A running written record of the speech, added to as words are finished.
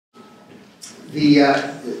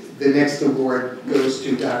The next award goes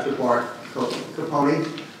to Dr. Bart Caponi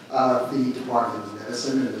of the Department of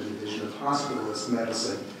Medicine and the Division of Hospitalist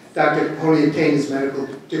Medicine. Dr. Caponi obtained his medical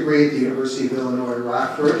degree at the University of Illinois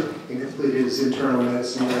Rockford and completed his internal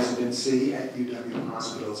medicine residency at UW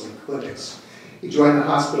Hospitals and Clinics. He joined the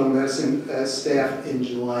hospital medicine staff in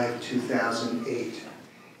July of 2008.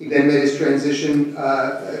 He then made his transition.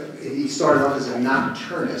 He started off as a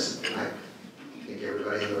nocturnist. I think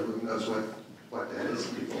everybody in the room knows what that is.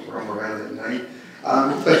 People roam around at night.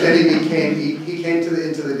 But then he came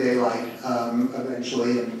into the daylight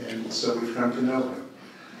eventually, and so we've come to know him.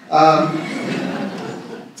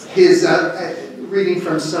 Reading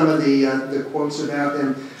from some of the quotes about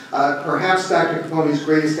him, perhaps Dr. Caponi's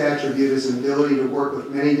greatest attribute is an ability to work with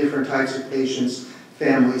many different types of patients,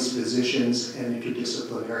 families, physicians, and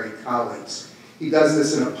interdisciplinary colleagues. He does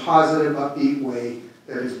this in a positive, upbeat way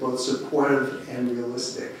that is both supportive and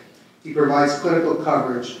realistic. He provides clinical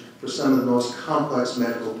coverage for some of the most complex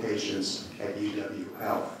medical patients at UW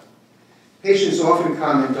Health. Patients often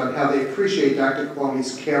comment on how they appreciate Dr.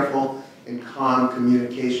 Caponi's careful and calm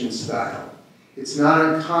communication style. It's not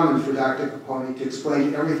uncommon for Dr. Caponi to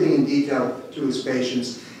explain everything in detail to his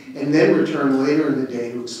patients and then return later in the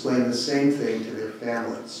day to explain the same thing to their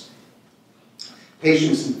families.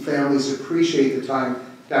 Patients and families appreciate the time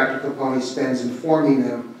Dr. Caponi spends informing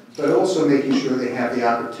them, but also making sure they have the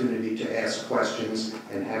opportunity to ask questions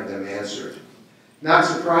and have them answered. Not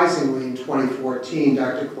surprisingly, in 2014,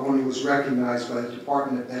 Dr. Caponi was recognized by the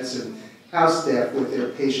Department of Medicine House staff with their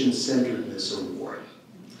Patient-Centeredness Award.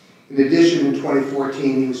 In addition, in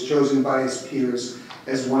 2014, he was chosen by his peers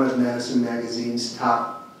as one of Madison Magazine's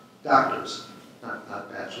top doctors,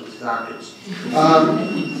 not bachelor's, doctors.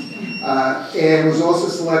 And was also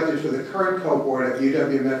selected for the current cohort of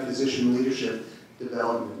UW Med Physician Leadership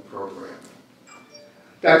Development Program.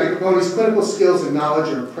 Dr. Caponi's clinical skills and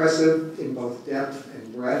knowledge are impressive in both depth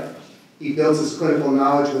and breadth. He builds his clinical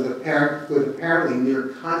knowledge with apparently near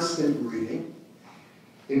constant reading.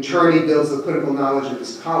 In turn, he builds the clinical knowledge of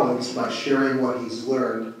his colleagues by sharing what he's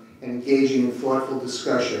learned and engaging in thoughtful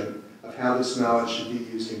discussion of how this knowledge should be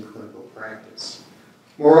used in clinical practice.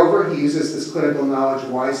 Moreover, he uses this clinical knowledge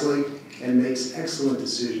wisely and makes excellent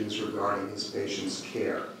decisions regarding his patients'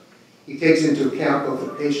 care. He takes into account both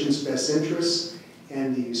the patient's best interests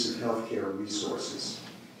and the use of healthcare resources.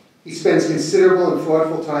 He spends considerable and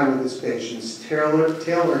thoughtful time with his patients,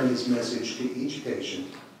 tailoring his message to each patient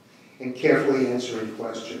and carefully answering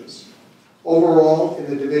questions. Overall, in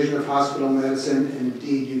the Division of Hospital Medicine and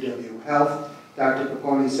indeed UW Health, Dr.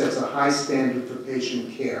 Caponi sets a high standard for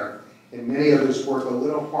patient care, and many others work a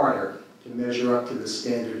little harder to measure up to the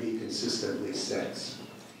standard he consistently sets.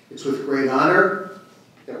 It's with great honor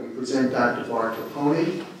that we present Dr. Bart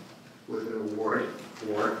Caponi with an award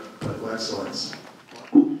for clinical excellence.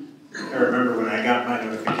 I remember when I got my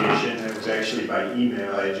notification, it was actually by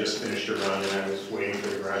email. I had just finished a run and I was waiting for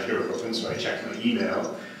the garage door to open, so I checked my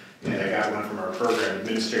email. And I got one from our program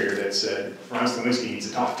administrator that said, Ron Slawinski needs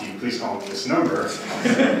to talk to you, please call him this number.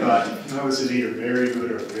 And I thought, no, this is either very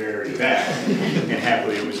good or very bad. And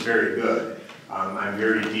happily, it was very good. I'm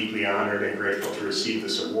very deeply honored and grateful to receive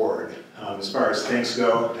this award. As far as thanks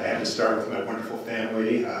go, I have to start with my wonderful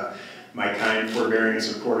family. My kind, forbearing, and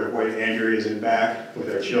supportive wife, Andrea, is in back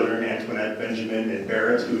with our children, Antoinette, Benjamin, and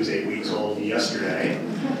Barrett, who is 8 weeks old yesterday.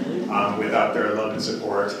 Without their love and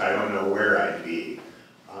support, I don't know where I'd be.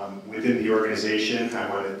 Within the organization, I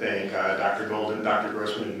want to thank Dr. Golden, Dr.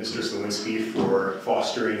 Grossman, and Mr. Slawinski for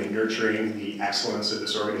fostering and nurturing the excellence of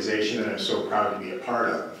this organization that I'm so proud to be a part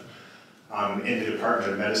of. In the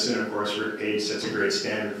Department of Medicine, of course, Rick Page sets a great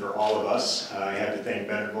standard for all of us. I have to thank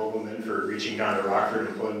Bennett Vogelman for reaching down to Rockford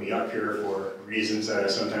and pulling me up here for reasons that I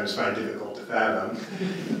sometimes find difficult to fathom.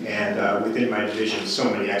 And within my division, so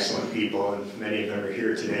many excellent people, and many of them are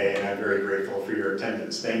here today, and I'm very grateful for your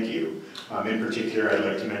attendance. Thank you. In particular, I'd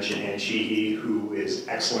like to mention Ann Sheehy, who is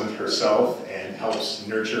excellent herself and helps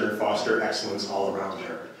nurture and foster excellence all around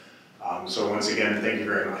her. So once again, thank you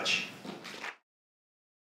very much.